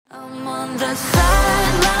on the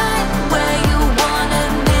sideline where you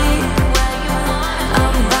wanted me.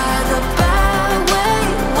 I'm by the byway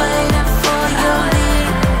waiting for your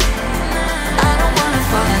lead. I don't wanna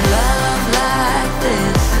fall in love like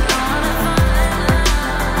this,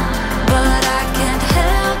 but I can't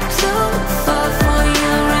help to fall for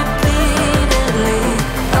you repeatedly.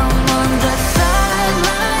 I'm on the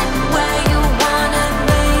sideline where you wanted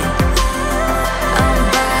me. I'm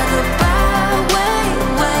by the byway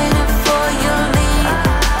waiting for your lead.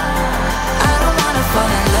 I don't wanna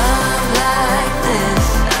fall in love like this,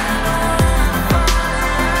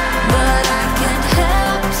 but I can't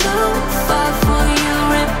help to fall for you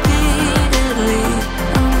repeatedly.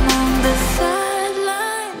 I'm on the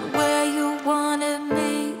sideline where you wanted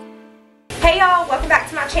me. Hey y'all, welcome back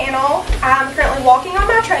to my channel. I'm currently walking on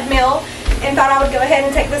my treadmill and thought I would go ahead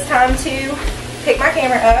and take this time to pick my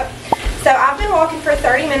camera up. So I've been walking for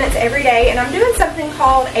 30 minutes every day and I'm doing something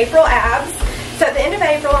called April abs. So at the end of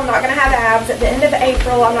April, I'm not going to have abs. At the end of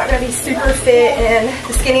April, I'm not going to be super fit and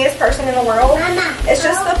the skinniest person in the world. It's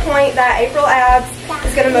just the point that April abs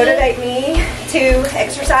is going to motivate me to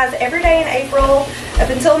exercise every day in April up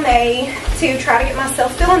until May to try to get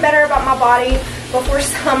myself feeling better about my body before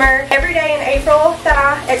summer. Every day in April that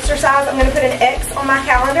I exercise, I'm going to put an X on my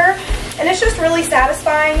calendar, and it's just really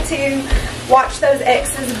satisfying to watch those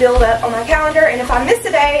X's build up on my calendar. And if I miss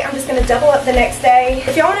a day, I'm just going to double up the next day.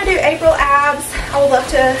 If y'all want to do April abs, I would love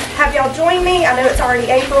to have y'all join me. I know it's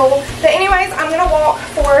already April, but anyways, I'm going to walk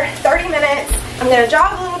for 30 minutes. I'm going to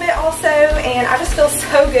jog a little bit also, and I just feel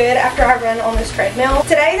so good after I run on this treadmill.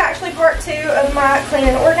 Today is actually part 2 of my clean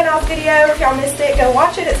and organized video. If y'all missed it, go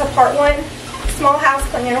watch it. It's a part 1, small house,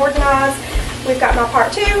 clean and organized. We've got my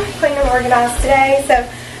part 2, clean and organized today. So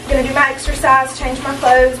I'm going to do my exercise, change my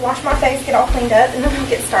clothes, wash my face, get all cleaned up, and then we'll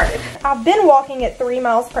get started. I've been walking at 3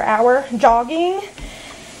 miles per hour, jogging,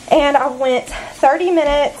 and I went 30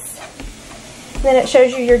 minutes. Then it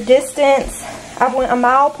shows you your distance. I went a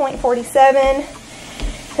mile, 0.47,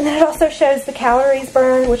 and then it also shows the calories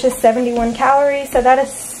burned, which is 71 calories. So that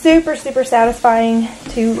is super, super satisfying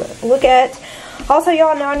to look at. Also,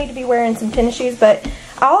 y'all know I need to be wearing some tennis shoes, but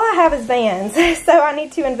all I have is Vans, so I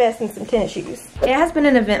need to invest in some tennis shoes. It has been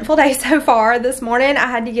an eventful day so far. This morning I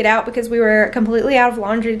had to get out because we were completely out of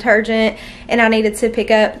laundry detergent and I needed to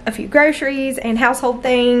pick up a few groceries and household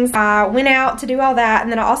things. I went out to do all that,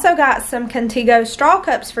 and then I also got some Contigo straw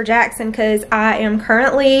cups for Jackson because I am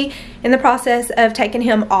currently in the process of taking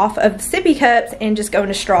him off of the sippy cups and just going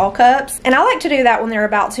to straw cups. And I like to do that when they're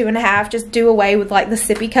about 2.5, just do away with like the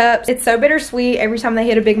sippy cups. It's so bittersweet every time they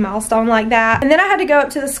hit a big milestone like that. And then I had to go up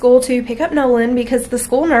to the school to pick up Nolan because the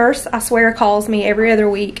school nurse, I swear, calls me every other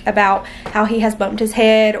week about how he has bumped his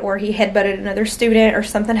head or he headbutted another student or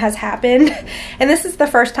something has happened. And this is the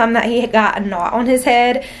first time that he got a knot on his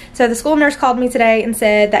head. So the school nurse called me today and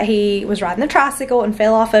said that he was riding the tricycle and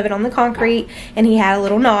fell off of it on the concrete and he had a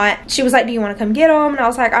little knot. She was like, do you want to come get him? And I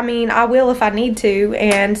was like, I mean, I will if I need to.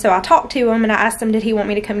 And so I talked to him and I asked him, did he want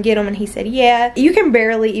me to come get him? And he said, yeah. You can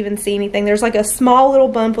barely even see anything. There's like a small little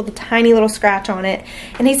bump with a tiny little scratch on it.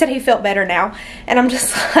 And he said he felt better now. And I'm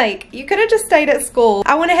just like, you could have just stayed at school.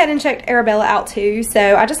 I went ahead and checked Arabella out too.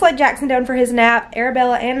 So I just let Jackson down for his nap.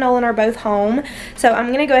 Arabella and Nolan are both home. So I'm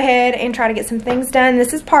going to go ahead and try to get some things done.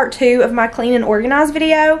 This is part 2 of my clean and organized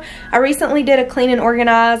video. I recently did a clean and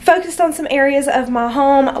organized, focused on some areas of my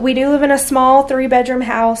home. We do live in a small 3-bedroom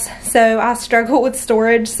house, so I struggle with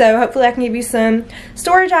storage. So hopefully I can give you some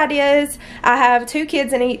storage ideas. I have 2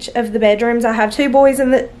 kids in each of the bedrooms. I have 2 boys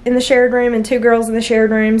in the shared room and 2 girls in the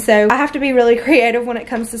shared room. So I have to be really creative when it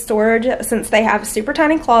comes to storage since they have super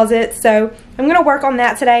tiny closets. So I'm going to work on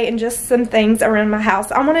that today and just some things around my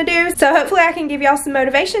house I want to do. So hopefully I can give y'all some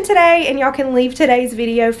motivation today and y'all can leave today's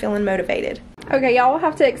video feeling motivated. Okay, y'all will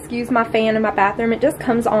have to excuse my fan in my bathroom. It just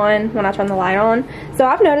comes on when I turn the light on. So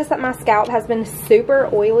I've noticed that my scalp has been super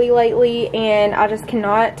oily lately and I just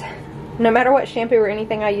cannot, no matter what shampoo or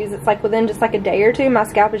anything I use, it's like within just like a day or two, my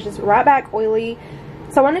scalp is just right back oily.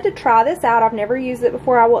 So I wanted to try this out. I've never used it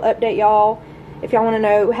before. I will update y'all if y'all want to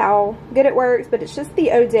know how good it works, but it's just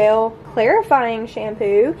the Odell Clarifying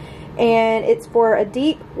Shampoo. And it's for a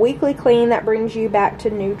deep weekly clean that brings you back to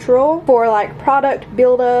neutral for like product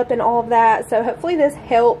buildup and all of that. So hopefully this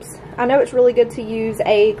helps. I know it's really good to use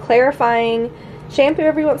a clarifying shampoo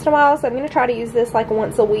every once in a while, so I'm going to try to use this like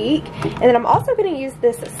once a week. And then I'm also going to use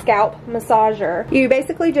this scalp massager. You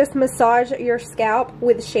basically just massage your scalp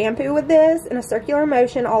with shampoo with this in a circular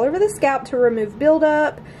motion all over the scalp to remove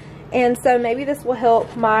buildup. And so maybe this will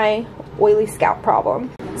help my oily scalp problem.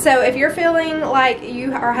 So if you're feeling like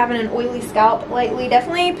you are having an oily scalp lately,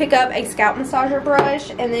 definitely pick up a scalp massager brush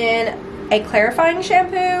and then a clarifying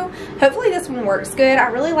shampoo. Hopefully this one works good. I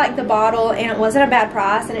really like the bottle and it wasn't a bad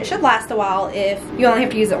price, and it should last a while if you only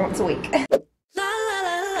have to use it once a week.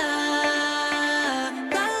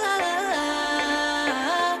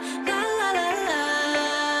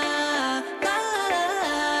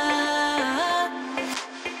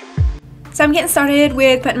 So I'm getting started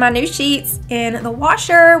with putting my new sheets in the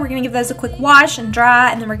washer. We're gonna give those a quick wash and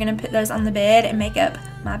dry, and then we're gonna put those on the bed and make up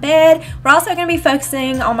my bed. We're also gonna be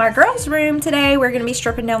focusing on my girls' room today. We're gonna be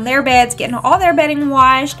stripping down their beds, getting all their bedding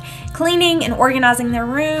washed, cleaning and organizing their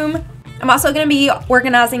room. I'm also going to be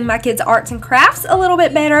organizing my kids' arts and crafts a little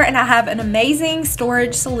bit better, and I have an amazing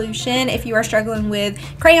storage solution if you are struggling with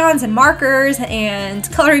crayons and markers and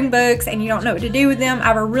coloring books and you don't know what to do with them. I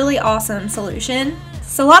have a really awesome solution.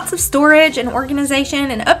 So lots of storage and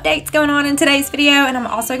organization and updates going on in today's video, and I'm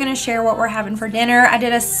also going to share what we're having for dinner. I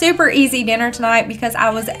did a super easy dinner tonight because I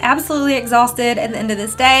was absolutely exhausted at the end of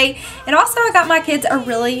this day, and also I got my kids a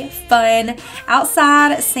really fun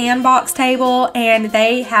outside sandbox table and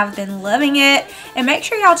they have been loving it. And make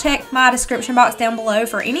sure y'all check my description box down below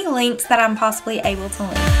for any links that I'm possibly able to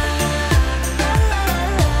link.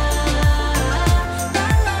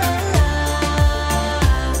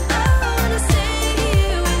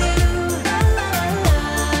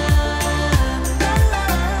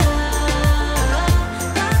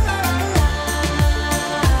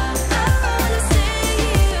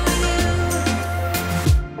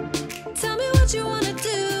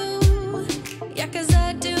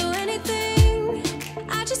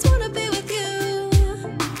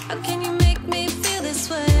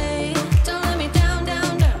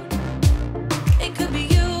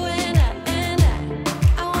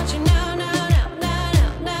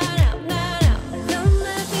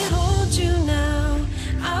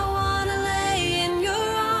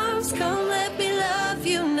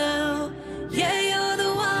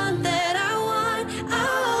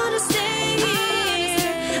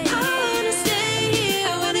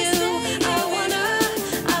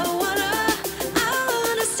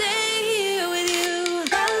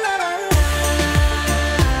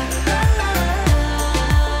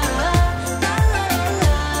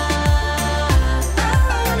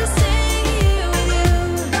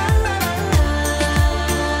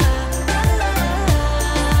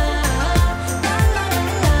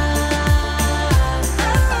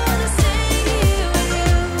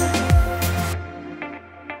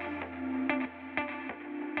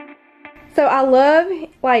 So I love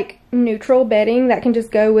like neutral bedding that can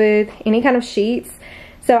just go with any kind of sheets.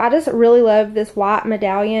 So I just really love this white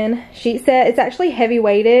medallion sheet set. It's actually heavy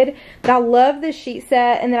weighted, but I love this sheet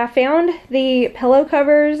set. And then I found the pillow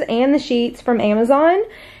covers and the sheets from Amazon.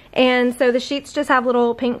 And so the sheets just have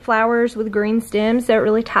little pink flowers with green stems, so it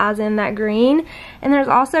really ties in that green. And there's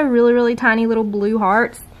also really, really tiny little blue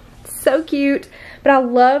hearts. So cute. But I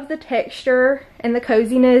love the texture and the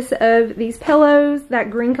coziness of these pillows.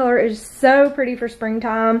 That green color is so pretty for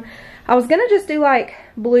springtime. I was gonna just do like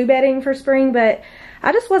blue bedding for spring, but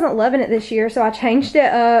I just wasn't loving it this year, so I changed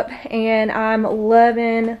it up, and I'm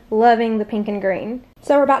loving the pink and green.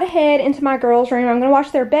 So we're about to head into my girls' room. I'm going to wash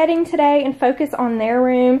their bedding today and focus on their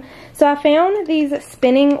room. So I found these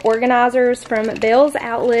spinning organizers from Bell's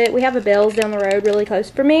Outlet. We have a Bell's down the road really close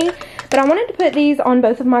for me. But I wanted to put these on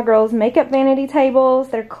both of my girls' makeup vanity tables.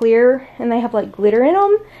 They're clear and they have like glitter in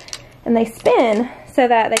them. And they spin so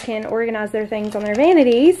that they can organize their things on their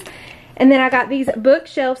vanities. And then I got these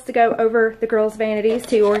bookshelves to go over the girls' vanities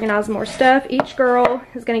to organize more stuff. Each girl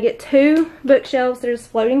is going to get 2 bookshelves. They're just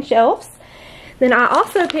floating shelves. Then I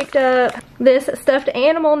also picked up this stuffed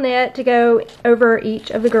animal net to go over each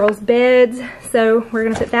of the girls' beds. So we're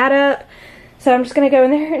going to put that up. So I'm just going to go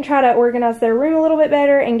in there and try to organize their room a little bit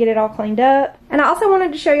better and get it all cleaned up. And I also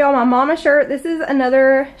wanted to show y'all my mama shirt. This is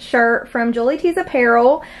another shirt from Julie T's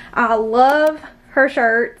Apparel. I love her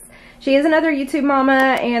shirts. She is another YouTube mama,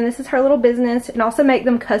 and this is her little business, and also make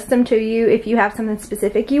them custom to you if you have something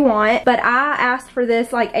specific you want. But I asked for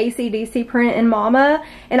this like AC/DC print in mama,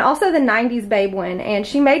 and also the 90s babe one, and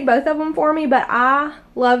she made both of them for me, but I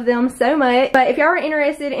love them so much. But if y'all are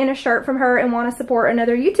interested in a shirt from her and want to support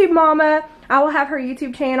another YouTube mama, I will have her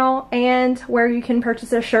YouTube channel and where you can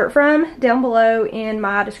purchase a shirt from down below in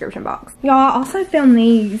my description box. Y'all, I also found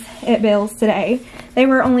these at Bell's today. They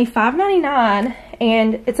were only $5.99.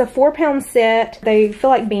 And it's a 4-pound set. They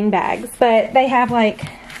feel like bean bags, but they have like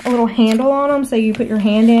a little handle on them, so you put your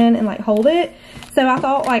hand in and like hold it. So I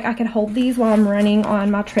thought like I could hold these while I'm running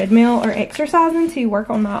on my treadmill or exercising to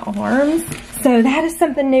work on my arms. So that is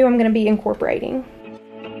something new I'm gonna be incorporating.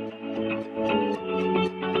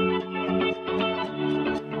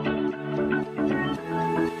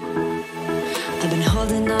 I've been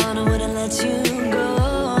holding on, I wouldn't let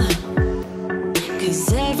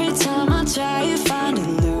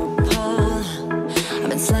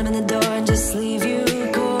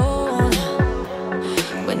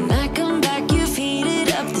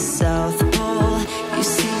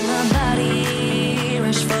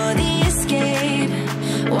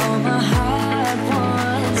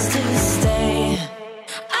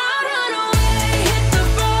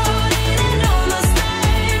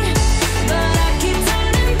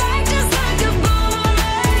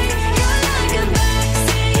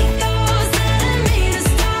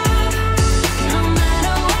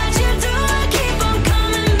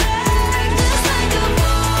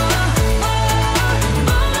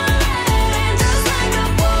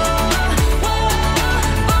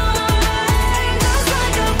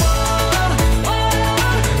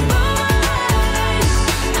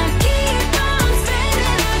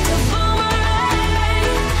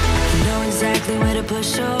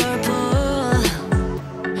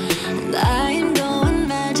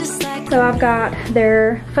So I've got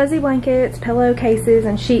their fuzzy blankets, pillowcases,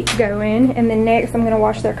 and sheets going. And then next I'm going to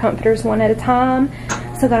wash their comforters one at a time.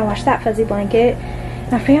 So I gotta wash that fuzzy blanket.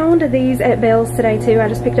 I found these at Bell's today too. I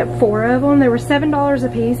just picked up 4 of them. They were $7 a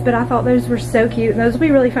piece, but I thought those were so cute. And those will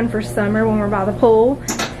be really fun for summer when we're by the pool.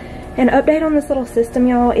 An update on this little system,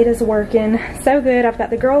 y'all. It is working so good. I've got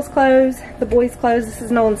the girls' clothes, the boys' clothes. This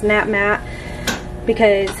is Nolan's nap mat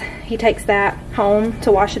because he takes that home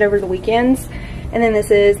to wash it over the weekends. And then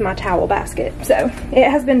this is my towel basket. So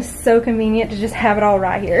it has been so convenient to just have it all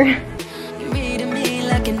right here. You're reading me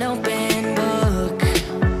like an open book.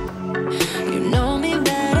 You know me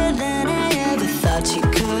better than I ever thought you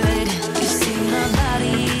could. You see my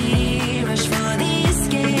body rush for the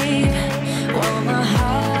escape, while my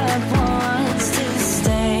heart wants to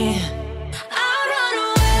stay. I'll run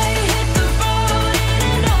away, hit the road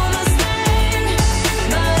and almost land,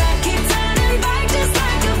 but I keep turning back just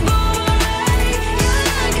like a boomerang. You're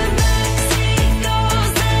like a backseat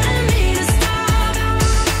ghost telling me to stop.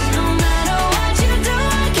 No matter what you do,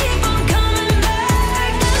 I keep on coming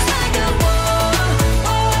back, just like a boomerang.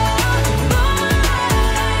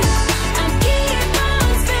 I keep on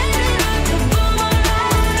spinning like a boomerang.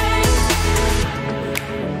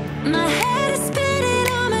 My head is spinning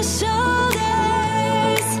on my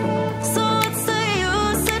shoulders, so what's the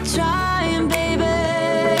use of trying, baby?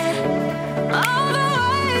 All the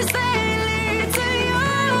ways they lead to you,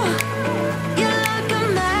 you're like a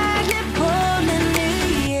magnet pulling me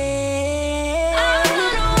in. I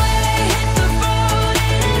run away, hit the road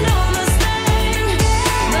and almost land,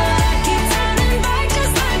 but I keep turning back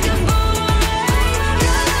just like a boomerang.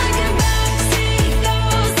 You're like a backseat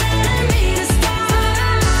ghost telling me to stop.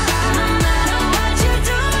 No matter what you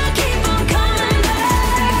do, I keep on coming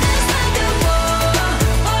back, just like a boomerang,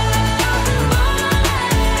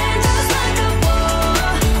 just like a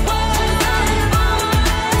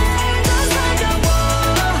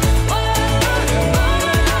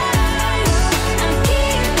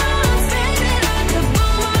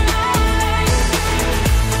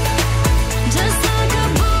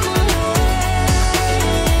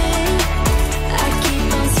I keep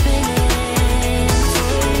on spinning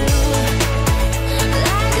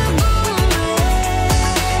like a boomerang.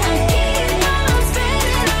 I keep on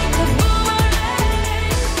spinning like a boomerang.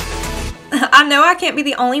 I know I can't be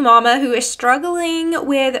the only mama who is struggling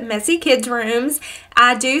with messy kids' rooms.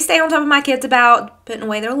 I do stay on top of my kids about putting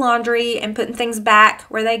away their laundry and putting things back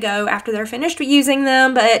where they go after they're finished using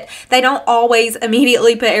them, but they don't always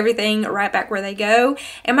immediately put everything right back where they go.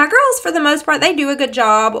 And my girls, for the most part, they do a good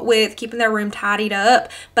job with keeping their room tidied up,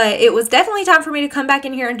 but it was definitely time for me to come back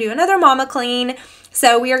in here and do another mama clean.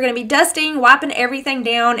 So we are going to be dusting, wiping everything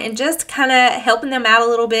down, and just kind of helping them out a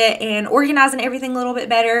little bit and organizing everything a little bit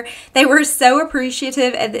better. They were so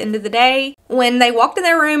appreciative at the end of the day when they walked in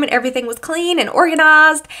their room and everything was clean and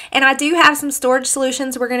organized. And I do have some storage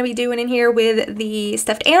solutions we're going to be doing in here with the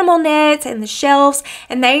stuffed animal nets and the shelves,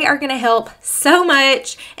 and they are going to help so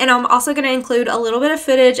much. And I'm also going to include a little bit of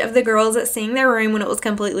footage of the girls seeing their room when it was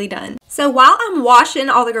completely done. So while I'm washing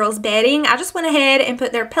all the girls' bedding, I just went ahead and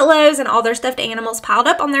put their pillows and all their stuffed animals piled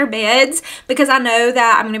up on their beds because I know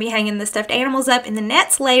that I'm going to be hanging the stuffed animals up in the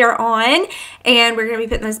nets later on, and we're going to be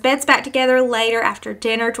putting those beds back together later after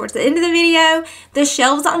dinner towards the end of the video. The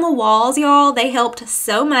shelves on the walls, y'all, they helped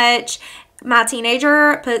so much. My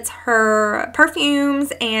teenager puts her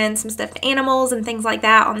perfumes and some stuffed animals and things like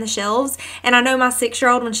that on the shelves. And I know my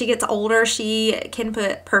 6-year-old, when she gets older, she can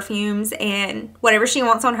put perfumes and whatever she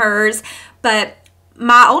wants on hers. But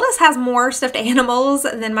my oldest has more stuffed animals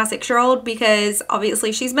than my 6-year-old because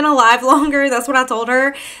obviously she's been alive longer. That's what I told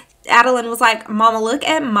her. Adeline was like, Mama, look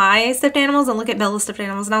at my stuffed animals and look at Bella's stuffed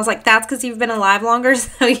animals. And I was like, that's because you've been alive longer,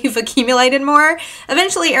 so you've accumulated more.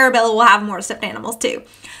 Eventually, Arabella will have more stuffed animals too.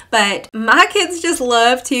 But my kids just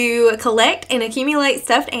love to collect and accumulate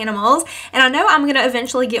stuffed animals. And I know I'm going to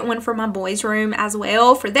eventually get one for my boys' room as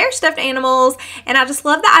well for their stuffed animals. And I just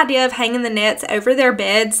love the idea of hanging the nets over their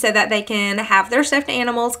beds so that they can have their stuffed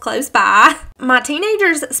animals close by. My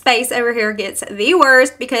teenager's space over here gets the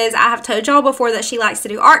worst because I have told y'all before that she likes to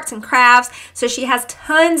do arts and crafts. So she has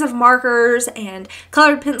tons of markers and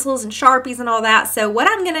colored pencils and Sharpies and all that. So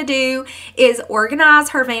what I'm going to do is organize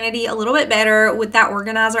her vanity a little bit better with that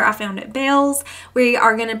organizer I found at Bell's. We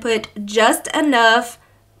are going to put just enough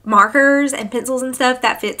markers and pencils and stuff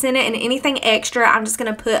that fits in it, and anything extra I'm just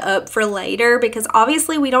gonna put up for later because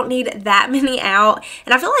obviously we don't need that many out,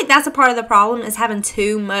 and I feel like that's a part of the problem is having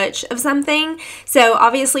too much of something. So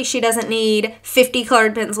obviously she doesn't need 50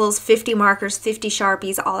 colored pencils, 50 markers, 50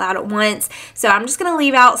 Sharpies all out at once, so I'm just gonna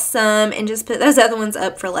leave out some and just put those other ones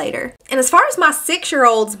up for later. And as far as my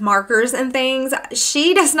 6-year-old's markers and things,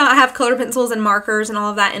 she does not have colored pencils and markers and all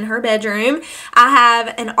of that in her bedroom. I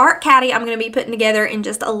have an art caddy I'm gonna be putting together in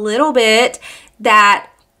just a little bit that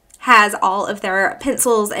has all of their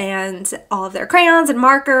pencils and all of their crayons and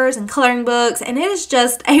markers and coloring books, and it is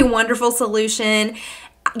just a wonderful solution.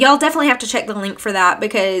 Y'all definitely have to check the link for that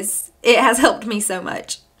because it has helped me so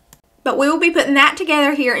much. But we will be putting that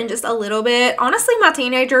together here in just a little bit. Honestly, my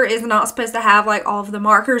teenager is not supposed to have like all of the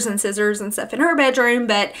markers and scissors and stuff in her bedroom,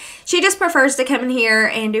 but she just prefers to come in here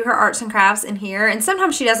and do her arts and crafts in here. And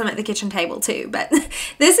sometimes she does them at the kitchen table too. But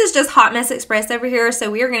this is just Hot Mess Express over here, so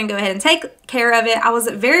we are going to go ahead and take care of it. I was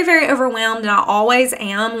very, very overwhelmed, and I always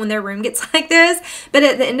am when their room gets like this. But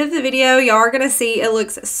at the end of the video, y'all are going to see it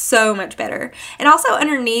looks so much better. And also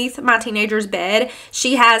underneath my teenager's bed,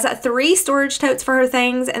 she has 3 storage totes for her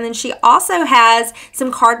things, and then she also has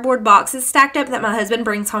some cardboard boxes stacked up that my husband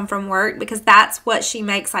brings home from work because that's what she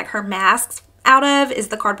makes like her masks out of, is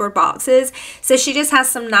the cardboard boxes. So she just has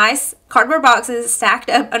some nice cardboard boxes stacked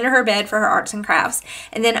up under her bed for her arts and crafts.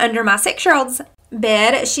 And then under my 6-year-old's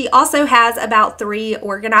bed, she also has about 3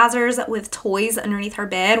 organizers with toys underneath her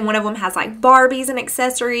bed. One of them has like Barbies and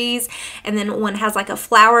accessories, and then one has like a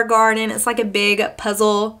flower garden. It's like a big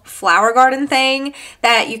puzzle flower garden thing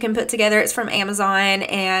that you can put together. It's from Amazon,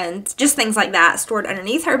 and just things like that stored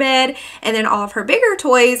underneath her bed. And then all of her bigger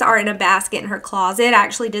toys are in a basket in her closet. I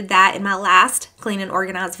actually did that in my last clean and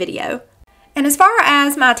organized video. And as far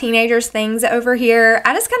as my teenager's things over here,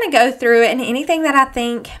 I just kind of go through it, and anything that I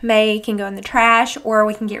think can go in the trash or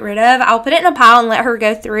we can get rid of, I'll put it in a pile and let her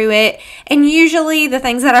go through it. And usually the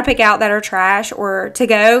things that I pick out that are trash or to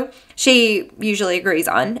go, she usually agrees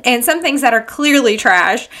on. And some things that are clearly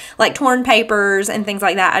trash, like torn papers and things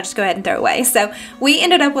like that, I just go ahead and throw away. So we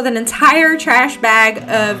ended up with an entire trash bag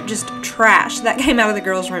of just trash that came out of the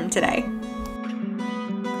girls' room today.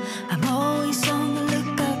 I'm always on the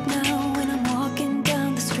lookout now when I'm walking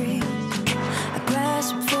down the street. I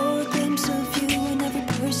grasp for a glimpse of you in every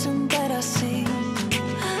person that I see.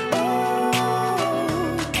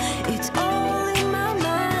 Oh, it's all in my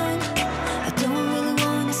mind. I don't really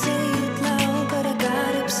want to say it loud, but I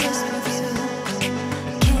got obsessed with you.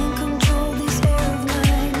 Can't control this air of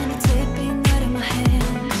mine, and it's slipping out of my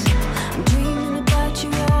hands. I'm dreaming about you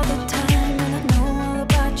all the time, and I know all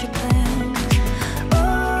about your plans.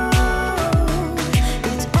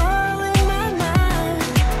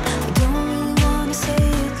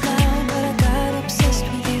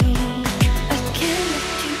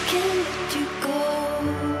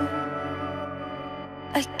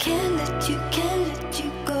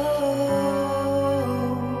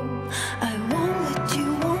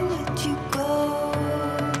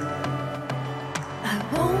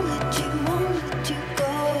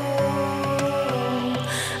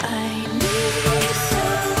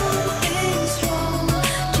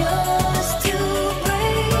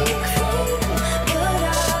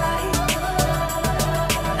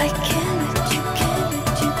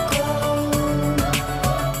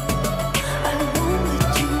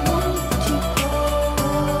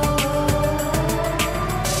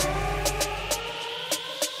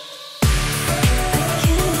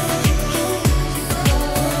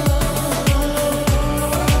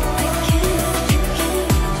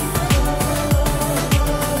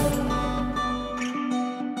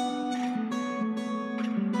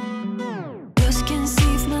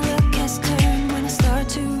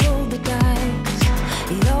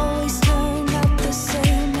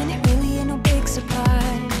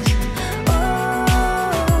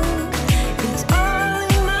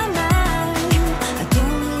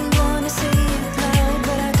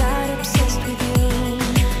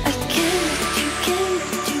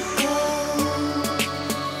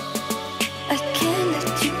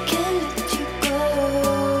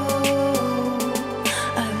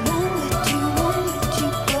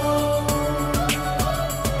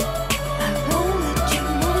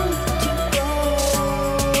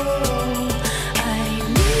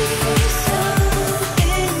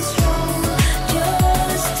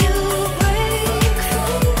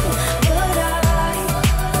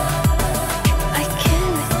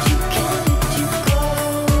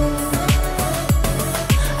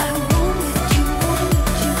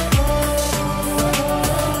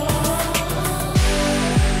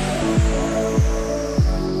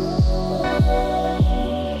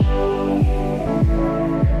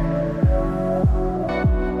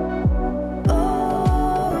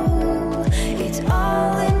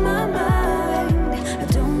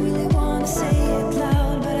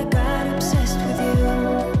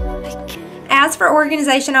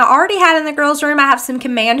 organization I already had in the girls' room. I have some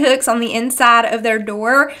command hooks on the inside of their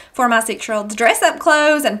door for my 6-year-old's dress-up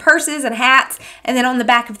clothes and purses and hats. And then on the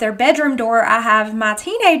back of their bedroom door, I have my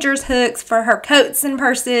teenager's hooks for her coats and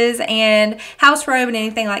purses and house robe and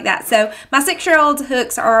anything like that. So my 6-year-old's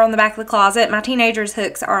hooks are on the back of the closet. My teenager's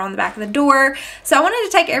hooks are on the back of the door. So I wanted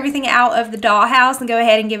to take everything out of the dollhouse and go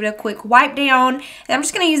ahead and give it a quick wipe down. And I'm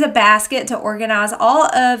just going to use a basket to organize all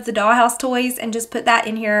of the dollhouse toys and just put that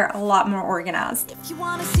in here a lot more organized. If you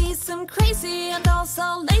wanna see some crazy and also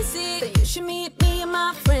lazy, then you should meet me and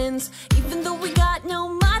my friends. Even though we got no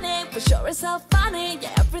money, we're sure as hell funny.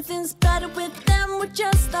 Yeah, everything's better with them. We're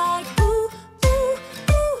just like ooh, ooh,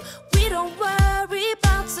 ooh. We don't worry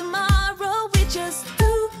about tomorrow. We just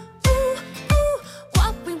ooh, ooh, ooh.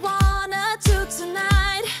 What we wanna do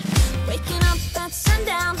tonight. Waking up at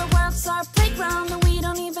sundown, the world's our playground, and we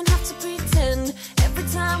don't even have to pretend. Every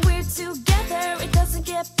time we're together, it doesn't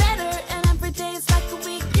get better, and every day's like a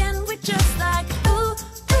weekend. We're just like ooh,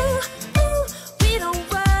 ooh, ooh. We don't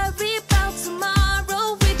worry about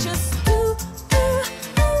tomorrow. We just ooh, ooh,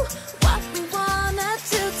 ooh. What we wanna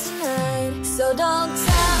do tonight. So don't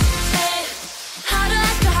tell me how to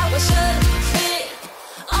act or how I should be.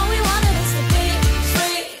 All we wanted is to be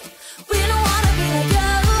free. We don't wanna be like oh,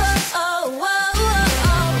 oh, oh, oh,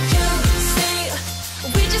 oh. You see,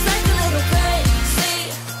 we just act a little crazy,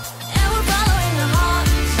 and we're following our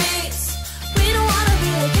heartbeats. We don't wanna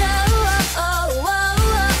be like oh, oh, oh,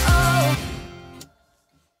 oh, oh.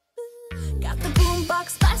 Got the boombox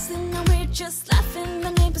blasting and we're just laughing.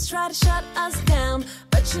 The neighbors try to shut us down,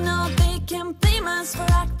 but you know they can't blame us for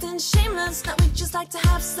acting shameless. Now we just like to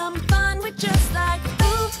have some fun. We're just like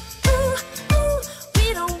ooh, ooh, ooh.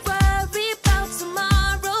 We don't worry about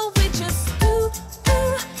tomorrow. We just ooh,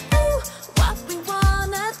 ooh, ooh. What we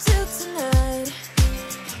wanna do tonight.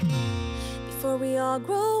 Before we all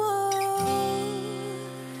grow old.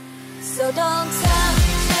 So don't tell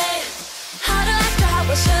me how to act or how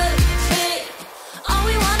I should be. All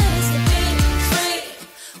we wanted is to be free.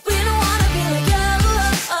 We don't wanna be like oh,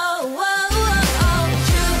 oh, oh, oh, oh.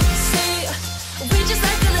 You see, we just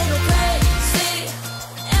act a little crazy,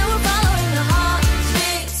 and we're following our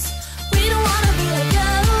heartbeats. We don't wanna be like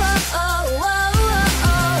oh, oh, oh, oh,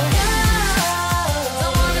 oh. Yeah.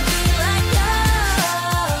 Don't wanna be like oh,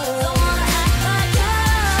 don't wanna act like oh,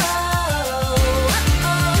 oh,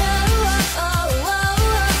 oh, oh, oh,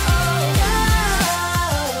 oh, yeah.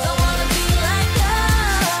 Don't wanna be like oh,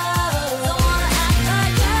 don't wanna act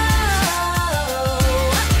like oh, oh, oh,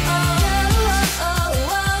 oh,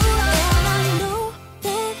 oh. And I know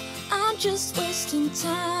that I'm just wasting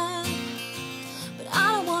time, but I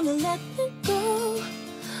don't wanna let it go.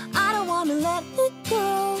 I don't wanna let it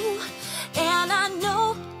go. And I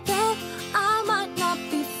know that I might not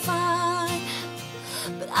be fine,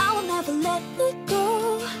 but I will never let it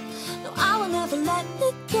go. No, I will never let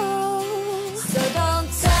it go. So don't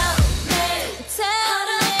tell me how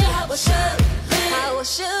to act or how I should be. How I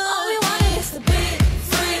should. All we want is to be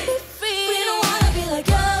free. We don't wanna be like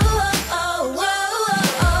oh, oh, oh, oh,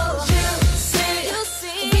 oh. You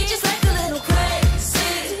see, we just act a little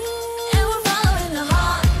crazy, and we're following our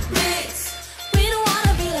heartbeats. We don't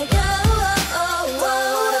wanna be like oh, oh, oh,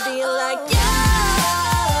 don't wanna be like don't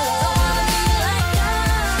wanna be like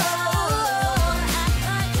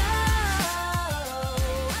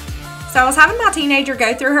So I was having my teenager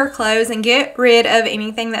go through her clothes and get rid of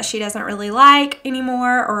anything that she doesn't really like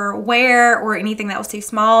anymore or wear or anything that was too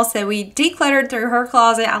small. So we decluttered through her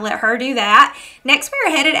closet. I let her do that. Next we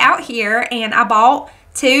were headed out here and I bought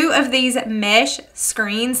 2 of these mesh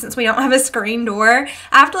screens since we don't have a screen door.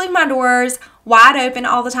 I have to leave my doors wide open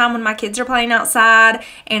all the time when my kids are playing outside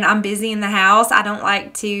and I'm busy in the house. I don't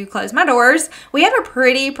like to close my doors. We have a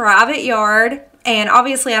pretty private yard. And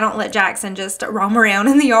obviously I don't let Jackson just roam around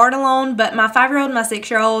in the yard alone, but my 5-year-old and my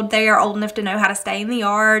 6-year-old, they are old enough to know how to stay in the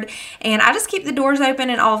yard. And I just keep the doors open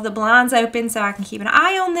and all of the blinds open so I can keep an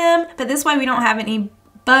eye on them. But this way we don't have any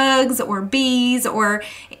bugs or bees or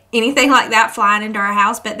anything like that flying into our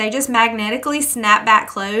house, but they just magnetically snap back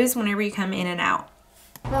closed whenever you come in and out.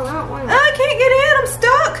 No, I don't want to. I can't get in, I'm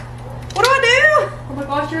stuck. What do I do? Oh my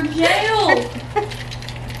gosh, you're in jail.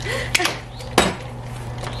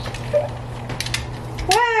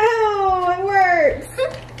 Wow, it works.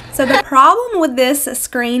 So the problem with this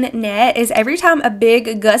screen net is every time a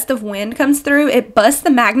big gust of wind comes through, it busts the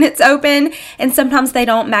magnets open, and sometimes they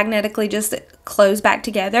don't magnetically just close back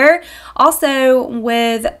together. Also,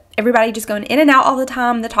 with everybody just going in and out all the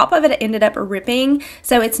time, the top of it ended up ripping.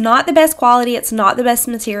 So it's not the best quality, it's not the best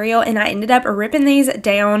material, and I ended up ripping these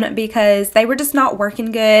down because they were just not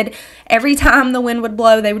working good. Every time the wind would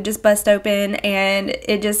blow, they would just bust open, and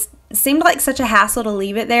it just seemed like such a hassle to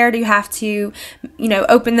leave it there. Do you have to, you know,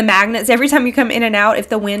 open the magnets every time you come in and out if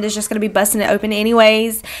the wind is just going to be busting it open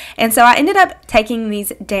anyways? And so I ended up taking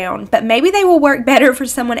these down, but maybe they will work better for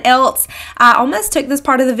someone else. I almost took this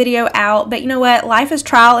part of the video out, but you know what? Life is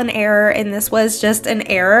trial and error, and this was just an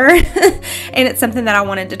error. And it's something that I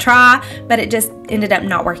wanted to try, but it just ended up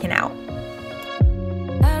not working out.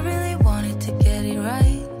 I really wanted to get it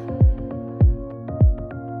right,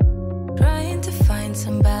 trying to find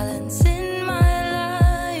some balance in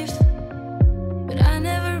my life, but I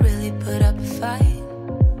never really put up a fight,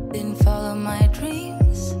 didn't follow my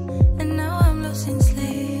dreams, and now I'm losing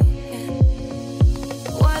sleep.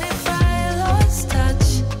 What if I lost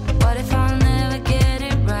touch? What if I'll never get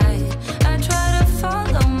it right? I try to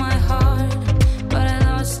follow my heart, but I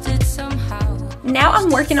lost it somehow. Now I'm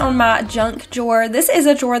working on my junk drawer. This is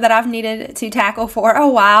a drawer that I've needed to tackle for a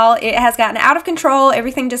while. It has gotten out of control.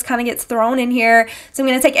 Everything just kind of gets thrown in here. So I'm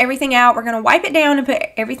going to take everything out. We're going to wipe it down and put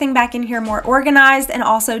everything back in here more organized, and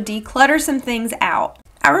also declutter some things out.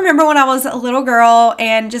 I remember when I was a little girl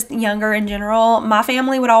and just younger in general, my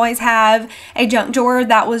family would always have a junk drawer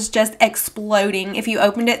that was just exploding. If you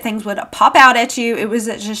opened it, things would pop out at you. It was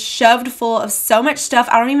just shoved full of so much stuff.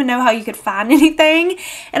 I don't even know how you could find anything.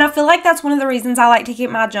 And I feel like that's one of the reasons I like to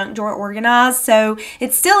keep my junk drawer organized. So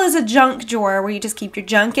it still is a junk drawer where you just keep your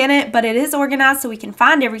junk in it, but it is organized so we can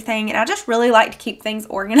find everything. And I just really like to keep things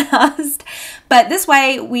organized. But this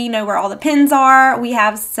way we know where all the pins are. We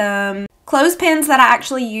have some clothespins that I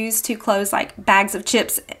actually use to close like bags of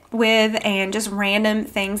chips with, and just random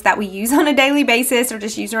things that we use on a daily basis or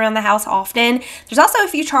just use around the house often. There's also a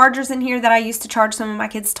few chargers in here that I use to charge some of my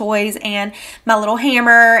kids' toys, and my little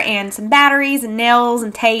hammer, and some batteries and nails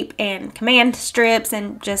and tape and command strips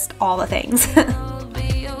and just all the things.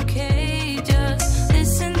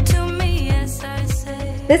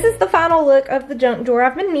 This is the final look of the junk drawer.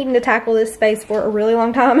 I've been needing to tackle this space for a really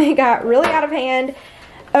long time. It got really out of hand.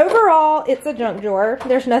 Overall, it's a junk drawer.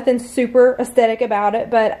 There's nothing super aesthetic about it,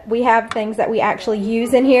 but we have things that we actually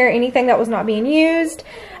use in here. Anything that was not being used,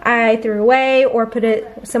 I threw away or put it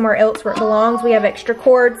somewhere else where it belongs. We have extra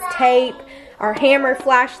cords, tape, our hammer,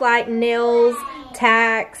 flashlight, nails,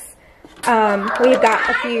 tacks. We've got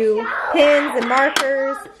a few pins and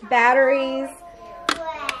markers, batteries,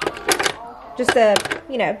 just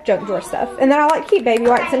you know, junk drawer stuff. And then I like to keep baby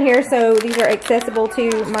wipes in here, so these are accessible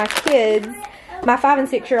to my kids. My 5- and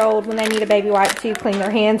 6-year-old, when they need a baby wipe to clean their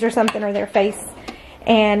hands or something, or their face,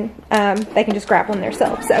 and they can just grab one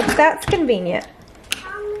themselves. So that's convenient.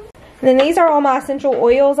 And then these are all my essential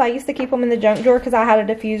oils. I used to keep them in the junk drawer because I had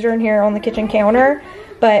a diffuser in here on the kitchen counter,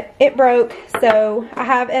 but it broke. So I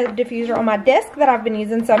have a diffuser on my desk that I've been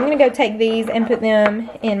using. So I'm going to go take these and put them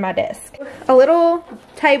in my desk. A little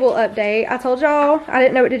table update. I told y'all I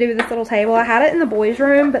didn't know what to do with this little table. I had it in the boys'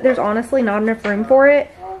 room, but there's honestly not enough room for it.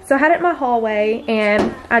 So I had it in my hallway,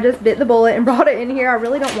 and I just bit the bullet and brought it in here. I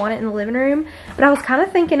really don't want it in the living room, but I was kind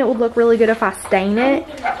of thinking it would look really good if I stain it,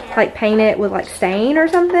 like paint it with like stain or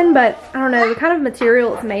something, but I don't know, the kind of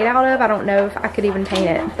material it's made out of, I don't know if I could even paint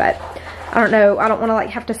it, but I don't know. I don't want to like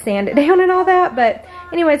have to sand it down and all that, but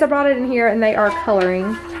anyways, I brought it in here and they are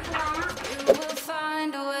coloring.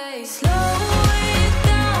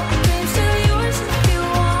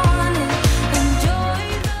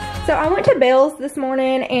 So I went to Bell's this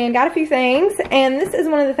morning and got a few things, and this is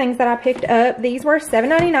one of the things that I picked up. These were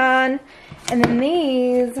 $7.99, and then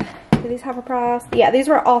these, do these have a price? Yeah, these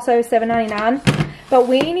were also $7.99, but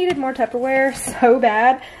we needed more Tupperware so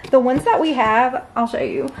bad. The ones that we have, I'll show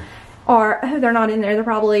you, are, oh, they're not in there. They're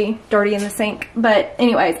probably dirty in the sink, but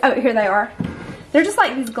anyways, oh, here they are. They're just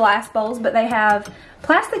like these glass bowls, but they have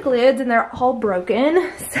plastic lids and they're all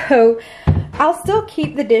broken. So I'll still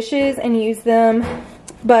keep the dishes and use them,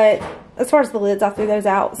 but as far as the lids, I threw those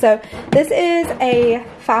out. So this is a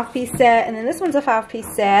 5-piece set, and then this one's a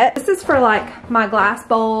 5-piece set. This is for like my glass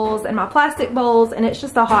bowls and my plastic bowls, and it's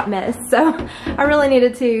just a hot mess. So I really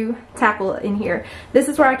needed to tackle it in here. This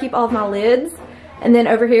is where I keep all of my lids, and then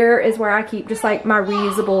over here is where I keep just like my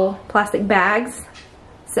reusable plastic bags.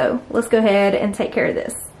 So let's go ahead and take care of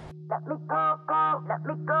this. Let me go, go, let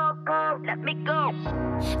me go, go, let me go.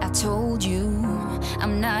 I told you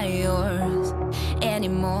I'm not yours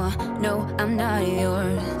anymore. No, I'm not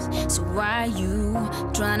yours. So why you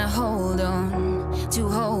trying to hold on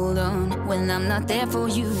when I'm not there for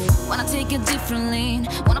you? Wanna take a different lane,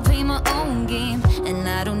 wanna play my own game, and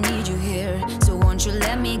I don't need you here. So won't you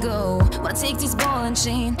let me go? Wanna take this ball and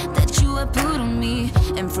chain that you have put on me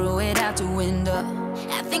and throw it out the window.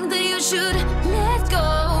 I think that you should let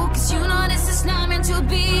go, cause you know this is not meant to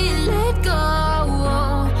be. Let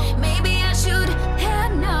go. Maybe I should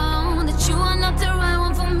have known that you are not the right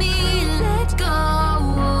one for me.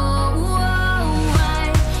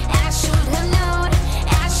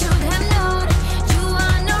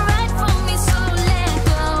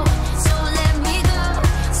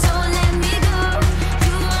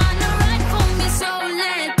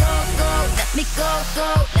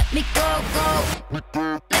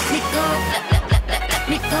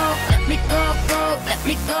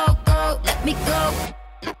 go, let me go.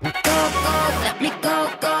 Let me go.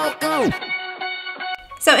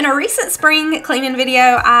 So in a recent spring cleaning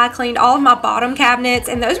video, I cleaned all of my bottom cabinets,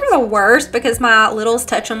 and those were the worst because my littles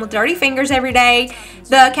touch them with dirty fingers every day.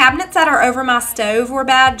 The cabinets that are over my stove were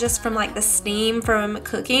bad just from like the steam from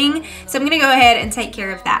cooking. So I'm gonna go ahead and take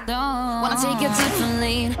care of that. Wanna take a different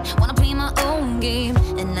lane, wanna play my own game,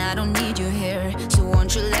 and I don't need you here, so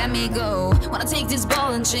won't you let me go? Wanna take this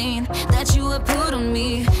ball and chain that you have put on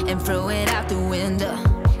me and throw it out the window.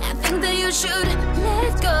 I think that you should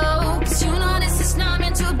let go, 'cause you know this is not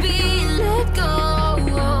meant to be. Let go.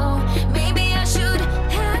 Maybe I should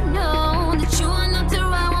have known that you are not the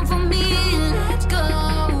right one for me. Let go.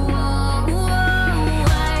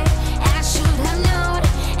 I should have known.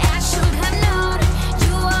 I should have known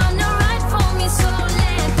you are not right for me. So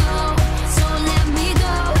let go. So let me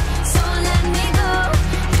go. So let me go.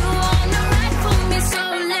 You are not right for me. So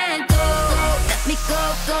let go. Let me go.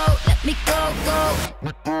 Let me go. Let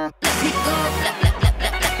me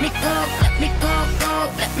go. Let me go.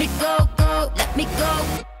 Let me go. Let me go.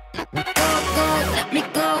 Let me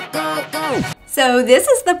go. So this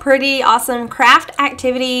is the pretty awesome craft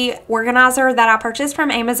activity organizer that I purchased from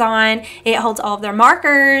Amazon. It holds all of their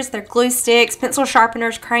markers, their glue sticks, pencil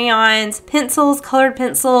sharpeners, crayons, pencils, colored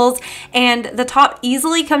pencils, and the top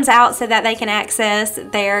easily comes out so that they can access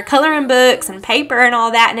their coloring books and paper and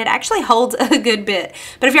all that, and it actually holds a good bit.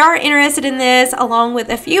 But if you are interested in this, along with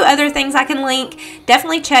a few other things I can link,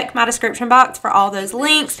 definitely check my description box for all those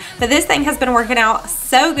links. But this thing has been working out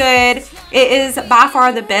so good. It is by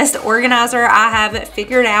far the best organizer I have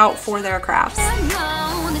figured out for their crafts.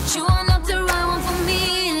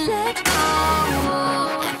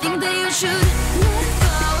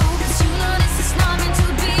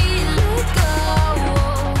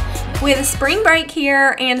 With a spring break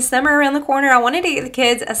here and summer around the corner, I wanted to get the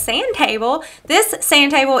kids a sand table. This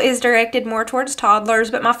sand table is directed more towards toddlers,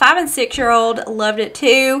 but my 5- and 6-year-old loved it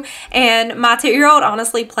too. And my 2-year-old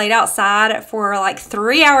honestly played outside for like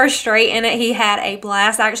 3 hours straight in it. He had a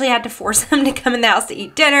blast. I actually had to force him to come in the house to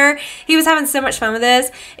eat dinner. He was having so much fun with this.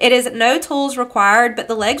 It is no tools required, but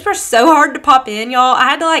the legs were so hard to pop in, y'all. I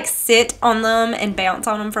had to like sit on them and bounce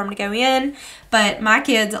on them for them to go in, but my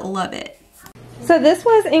kids love it. So this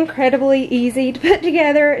was incredibly easy to put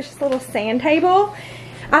together. It's just a little sand table.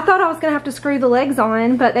 I thought I was gonna have to screw the legs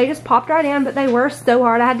on, but they just popped right in, but they were so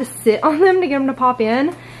hard. I had to sit on them to get them to pop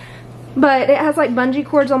in. But it has like bungee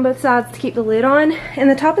cords on both sides to keep the lid on. And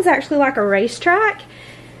the top is actually like a racetrack,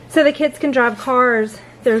 so the kids can drive cars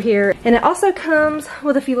through here. And it also comes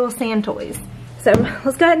with a few little sand toys. So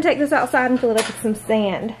let's go ahead and take this outside and fill it up with some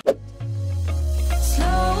sand.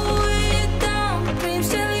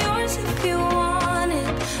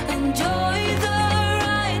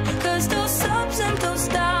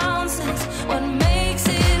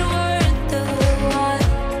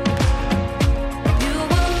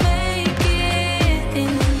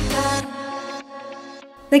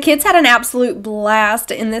 The kids had an absolute blast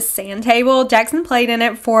in this sand table. Jackson played in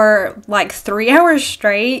it for like 3 hours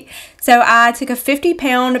straight. So I took a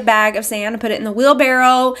 50-pound bag of sand and put it in the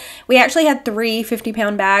wheelbarrow. We actually had 3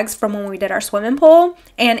 50-pound bags from when we did our swimming pool.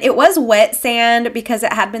 And it was wet sand because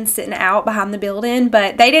it had been sitting out behind the building,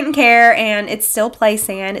 but they didn't care, and it's still play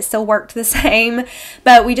sand. It still worked the same.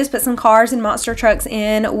 But we just put some cars and monster trucks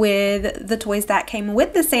in with the toys that came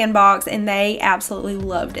with the sandbox, and they absolutely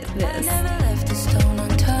loved it. This.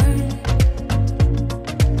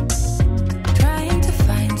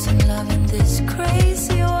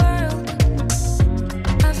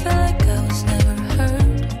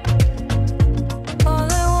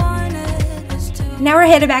 Now we're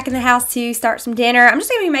headed back in the house to start some dinner. I'm just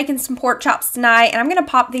going to be making some pork chops tonight, and I'm going to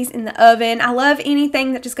pop these in the oven. I love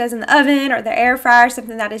anything that just goes in the oven or the air fryer,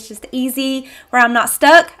 something that is just easy, where I'm not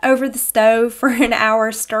stuck over the stove for an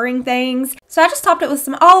hour stirring things. So I just topped it with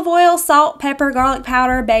some olive oil, salt, pepper, garlic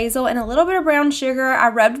powder, basil, and a little bit of brown sugar. I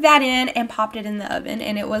rubbed that in and popped it in the oven,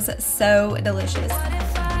 and it was so delicious. What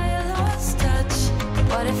if I lost touch?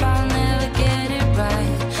 What if I'll never get it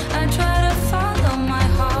right? I try to follow my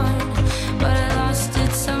heart, but I lost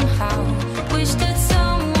it somehow. Wish that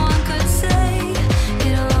someone could say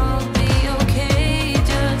it'll all be okay.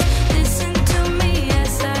 Just listen to me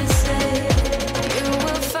as I say. You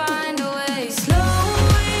will find a way. Slow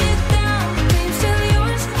it down, dreams still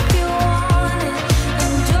yours if you want it.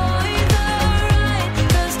 Enjoy the ride,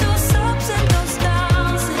 'cause those ups and those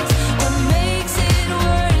downs is what makes it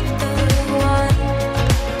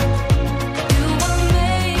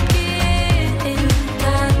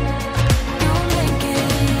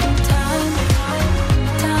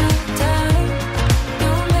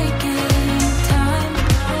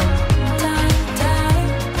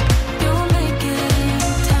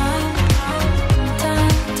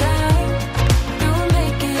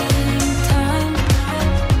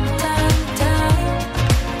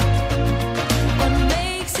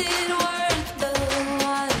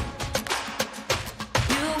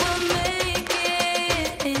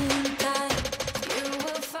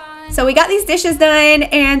So we got these dishes done,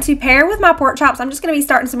 and to pair with my pork chops, I'm just going to be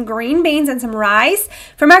starting some green beans and some rice.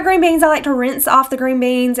 For my green beans, I like to rinse off the green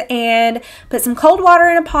beans and put some cold water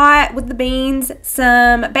in a pot with the beans,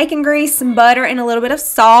 some bacon grease, some butter, and a little bit of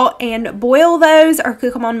salt, and boil those or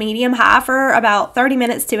cook them on medium-high for about 30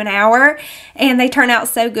 minutes to an hour, and they turn out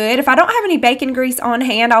so good. If I don't have any bacon grease on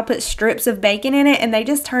hand, I'll put strips of bacon in it, and they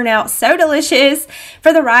just turn out so delicious.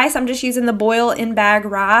 For the rice, I'm just using the boil-in-bag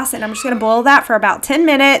rice, and I'm just going to boil that for about 10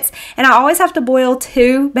 minutes. And I always have to boil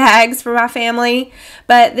 2 bags for my family,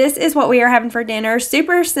 but this is what we are having for dinner.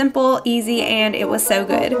 Super simple, easy, and it was so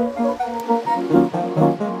good.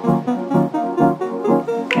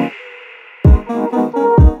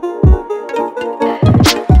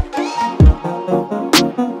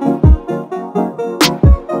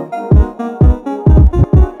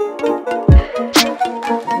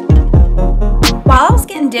 While I was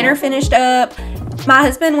getting dinner finished up, my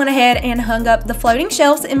husband went ahead and hung up the floating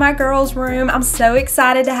shelves in my girls' room. I'm so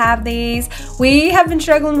excited to have these. We have been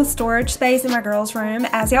struggling with storage space in my girls' room,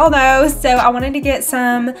 as y'all know, so I wanted to get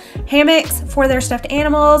some hammocks for their stuffed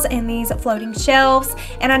animals and these floating shelves.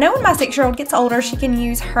 And I know when my 6-year-old gets older, she can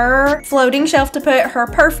use her floating shelf to put her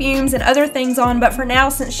perfumes and other things on, but for now,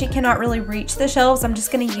 since she cannot really reach the shelves, I'm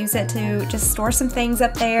just going to use it to just store some things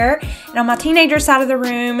up there. And on my teenager side of the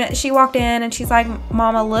room, she walked in and she's like,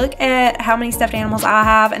 "Mama, look at how many stuffed animals I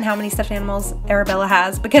have and how many stuffed animals Arabella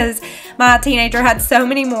has," because my teenager had so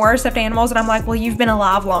many more stuffed animals, and I'm like, well, you've been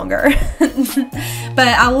alive longer. But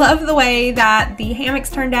I love the way that the hammocks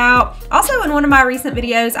turned out. Also, in one of my recent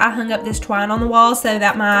videos, I hung up this twine on the wall so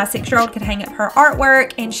that my 6-year-old could hang up her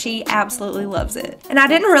artwork, and she absolutely loves it. And I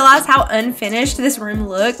didn't realize how unfinished this room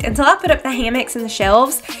looked until I put up the hammocks and the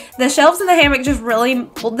shelves. The shelves and the hammock just really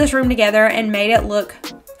pulled this room together and made it look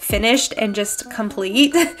finished and just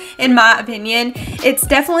complete, in my opinion. It's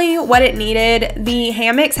definitely what it needed. The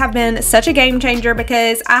hammocks have been such a game changer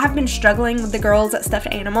because I have been struggling with the girls' stuffed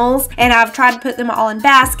animals, and I've tried to put them all in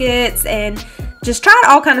baskets and just tried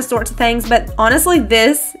all kind of sorts of things, but honestly,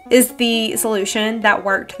 this is the solution that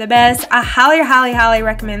worked the best. I highly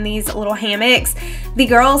recommend these little hammocks. The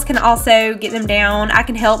girls can also get them down. I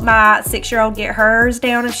can help my 6-year-old get hers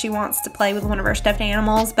down if she wants to play with one of her stuffed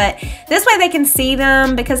animals, but this way they can see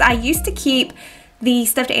them, because I used to keep the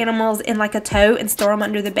stuffed animals in like a tote and store them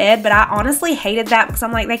under the bed, but I honestly hated that because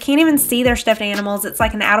I'm like, they can't even see their stuffed animals. It's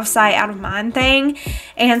like an out of sight, out of mind thing.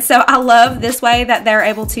 And so I love this way that they're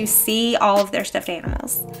able to see all of their stuffed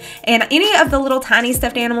animals. And any of the little tiny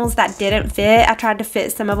stuffed animals that didn't fit, I tried to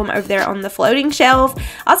fit some of them over there on the floating shelf.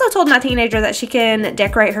 I also told my teenager that she can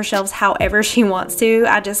decorate her shelves however she wants to.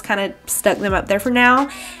 I just kind of stuck them up there for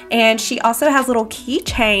now. And she also has little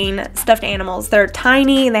keychain stuffed animals. They're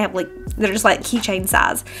tiny and they have they're just like keychain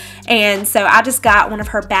size. And so I just got one of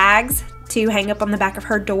her bags to hang up on the back of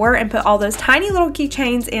her door and put all those tiny little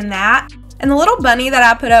keychains in that. And the little bunny that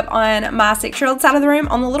I put up on my 6-year-old side of the room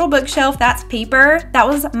on the little bookshelf, that's Peeper. That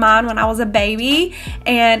was mine when I was a baby,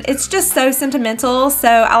 and it's just so sentimental, so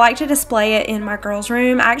I like to display it in my girls'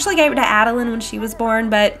 room. I actually gave it to Adeline when she was born,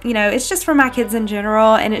 but you know, it's just for my kids in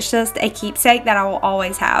general, and it's just a keepsake that I will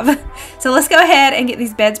always have. So let's go ahead and get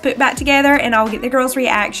these beds put back together, and I'll get the girls'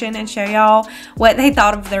 reaction and show y'all what they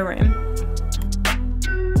thought of their room.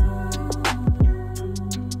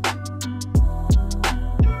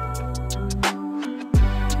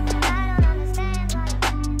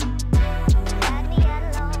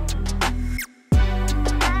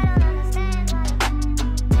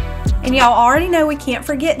 And y'all already know we can't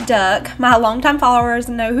forget Duck. My longtime followers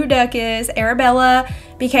know who Duck is. Arabella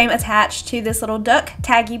became attached to this little duck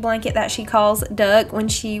taggy blanket that she calls Duck when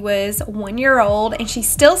she was 1 year old, and she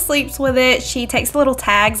still sleeps with it. She takes the little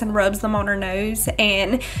tags and rubs them on her nose,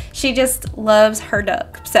 and she just loves her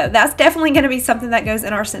duck. So that's definitely going to be something that goes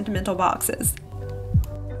in our sentimental boxes.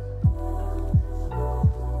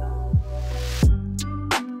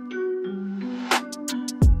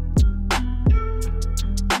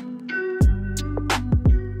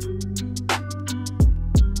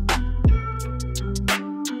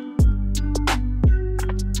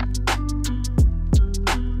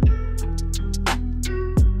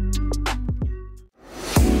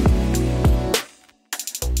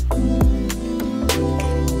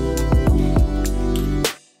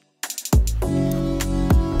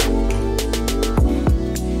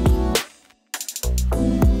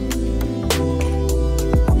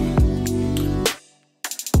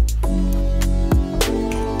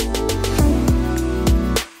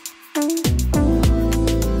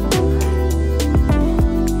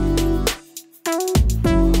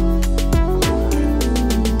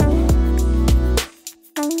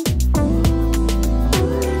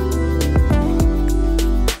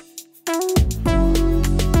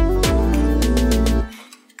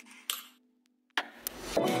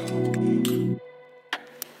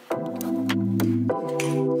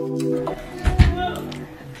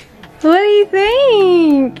 What do you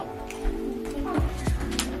think?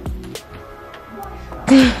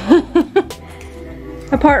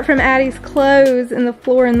 Apart from Addie's clothes and the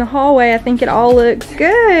floor in the hallway, I think it all looks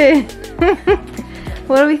good.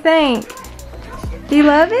 What do we think? Do you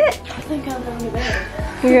love it? I think I'm going to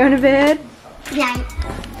bed. You're going to bed? Yeah.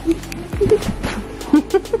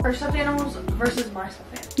 Our stuffed animals versus my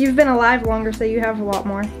stuffed animals. You've been alive longer, so you have a lot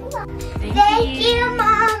more. Thank you,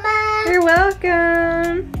 Mama. You're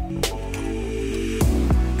welcome.